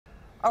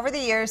Over the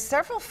years,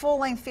 several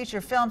full-length feature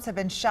films have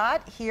been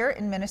shot here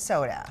in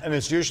Minnesota. And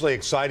it's usually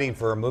exciting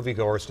for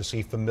moviegoers to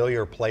see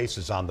familiar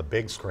places on the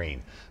big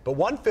screen. But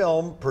one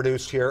film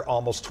produced here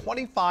almost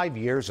 25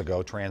 years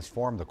ago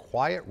transformed the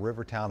quiet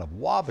river town of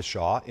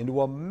Wabasha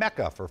into a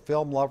mecca for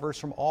film lovers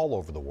from all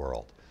over the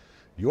world.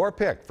 Your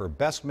pick for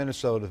Best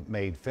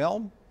Minnesota-Made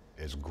Film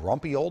is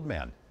Grumpy Old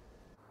Men.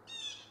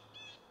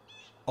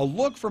 A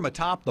look from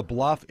atop the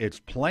bluff, it's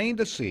plain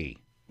to see.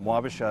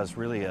 Wabasha is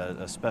really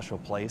a special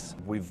place.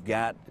 We've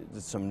got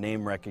some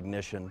name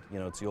recognition. You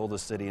know, it's the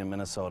oldest city in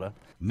Minnesota.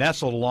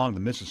 Nestled along the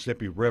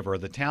Mississippi River,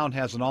 the town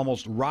has an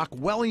almost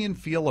Rockwellian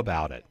feel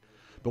about it.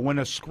 But when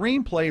a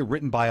screenplay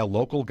written by a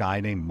local guy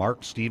named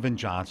Mark Steven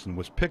Johnson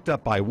was picked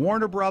up by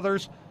Warner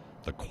Brothers,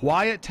 the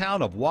quiet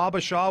town of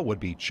Wabasha would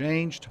be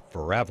changed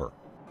forever.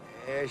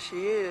 There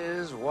she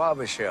is,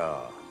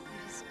 Wabasha.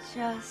 It's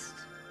just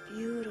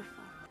beautiful.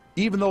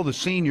 Even though the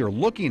scene you're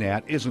looking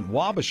at isn't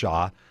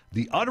Wabasha,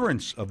 the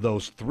utterance of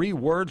those three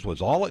words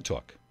was all it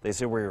took. They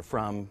say where you're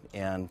from,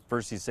 and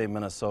first you say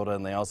Minnesota,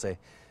 and they all say,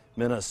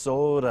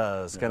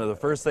 Minnesota is kind of the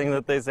first thing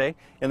that they say.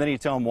 And then you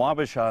tell them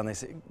Wabasha, and they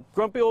say,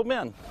 Grumpy Old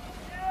Men.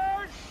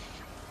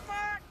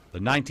 The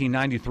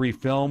 1993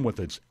 film with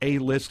its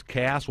A-list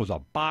cast was a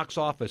box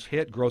office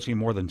hit, grossing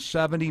more than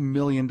 $70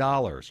 million.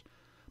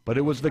 But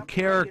it was the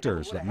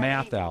characters that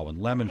Mathau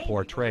and Lemon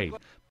portrayed,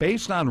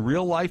 based on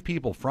real-life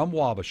people from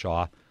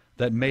Wabasha,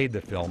 that made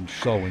the film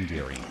so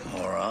endearing.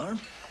 Moron.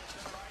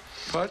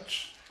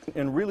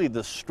 And really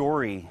the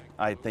story,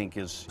 I think,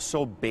 is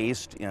so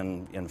based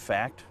in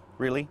fact,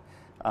 really.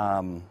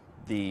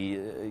 The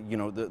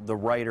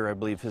writer, I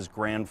believe his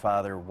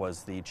grandfather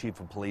was the chief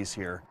of police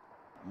here.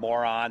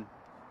 Moron.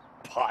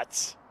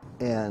 Putz.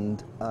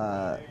 And,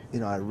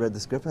 I read the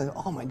script and I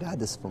thought, oh my God,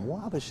 this is from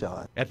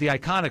Wabasha. At the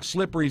iconic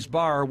Slippery's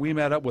Bar, we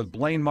met up with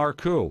Blaine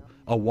Marcoux,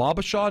 a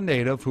Wabasha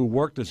native who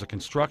worked as a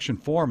construction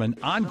foreman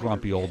on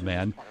Grumpy Old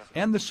Men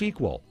and the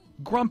sequel,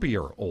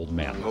 Grumpier Old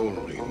Men.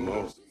 Holy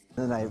moly.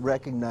 And I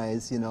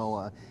recognized,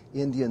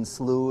 Indian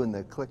Slough and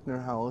the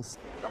Klickner house.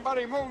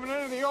 Somebody moving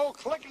into the old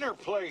Klickner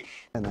place.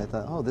 And I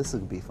thought, oh, this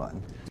would be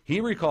fun.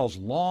 He recalls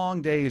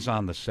long days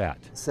on the set.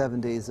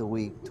 7 days a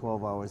week,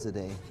 12 hours a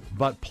day.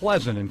 But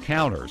pleasant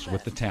encounters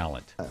with the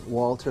talent.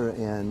 Walter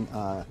and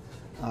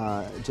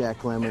Jack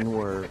Lemmon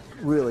were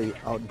really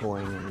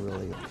outgoing and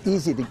really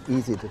easy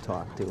to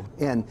talk to.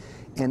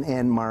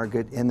 And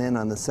Margaret, and then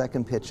on the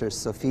second picture,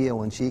 Sophia,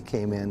 when she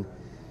came in,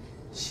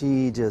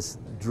 she just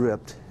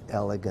dripped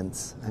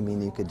elegance. I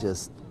mean, you could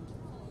just,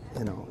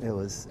 it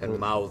was... And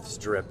mouths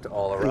dripped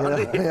all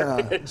around it.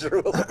 Yeah,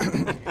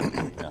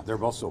 they're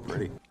both so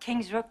pretty.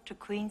 King's Rook to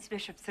Queen's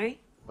Bishop 3.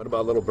 What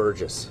about Little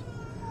Burgess?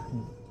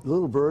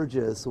 Little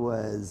Burgess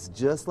was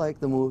just like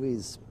the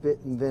movies, spit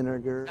and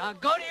vinegar. Now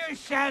go to your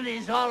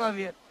shanties, all of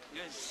you.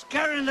 You're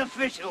scaring the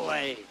fish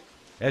away.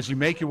 As you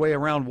make your way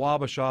around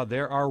Wabasha,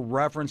 there are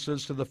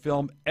references to the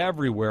film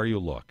everywhere you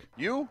look.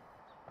 You're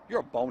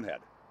a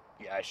bonehead.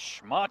 Yeah,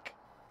 schmuck.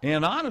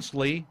 And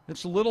honestly,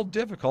 it's a little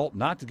difficult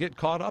not to get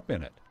caught up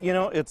in it. You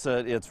know, it's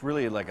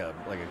really like a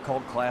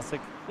cult classic.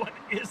 What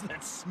is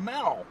that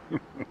smell? I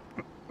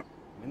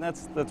mean,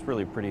 that's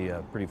really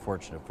pretty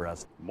fortunate for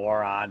us.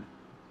 Moron.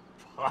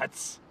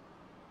 Putz.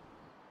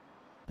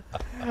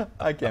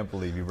 I can't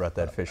believe you brought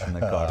that fish in the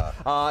car.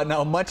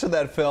 Now, much of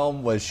that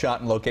film was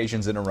shot in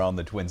locations in and around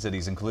the Twin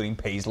Cities, including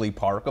Paisley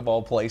Park, of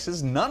all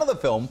places. None of the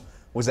film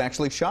was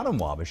actually shot in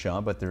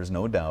Wabasha, but there's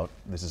no doubt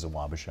this is a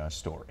Wabasha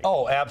story.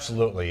 Oh,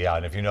 absolutely, yeah.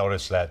 And if you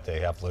notice that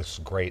they have this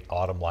great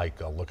autumn-like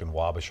looking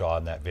Wabasha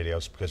in that video,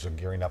 it's because they're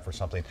gearing up for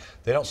something.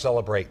 They don't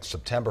celebrate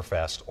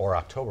Septemberfest or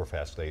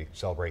Oktoberfest. They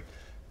celebrate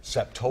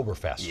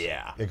Septoberfest.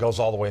 Yeah. It goes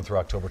all the way through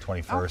October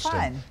 21st. Oh,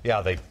 fun. And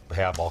yeah, they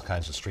have all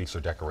kinds of streets are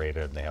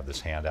decorated, and they have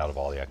this handout of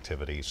all the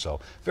activities.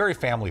 So very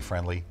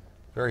family-friendly,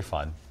 very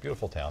fun,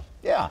 beautiful town.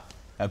 Yeah.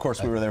 Of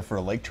course, we were there for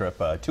a lake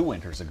trip 2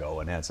 winters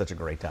ago and had such a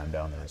great time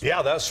down there as well.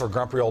 Yeah, that's for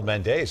Grumpy Old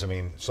Men days. I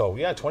mean, so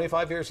yeah,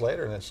 25 years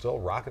later, and it's still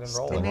rocking and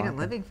rolling. They made a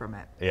living from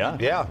it. Yeah,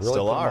 Yeah, really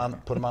still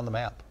put them on the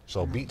map.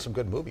 So beat some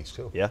good movies,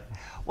 too. Yeah.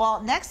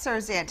 Well, next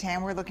Thursday at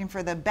 10, we're looking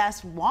for the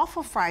best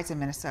waffle fries in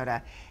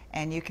Minnesota.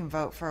 And you can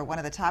vote for one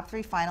of the top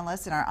 3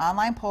 finalists in our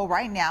online poll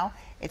right now.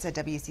 It's at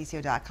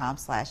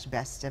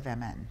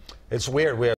WCCO.com/bestofMN. It's weird. We have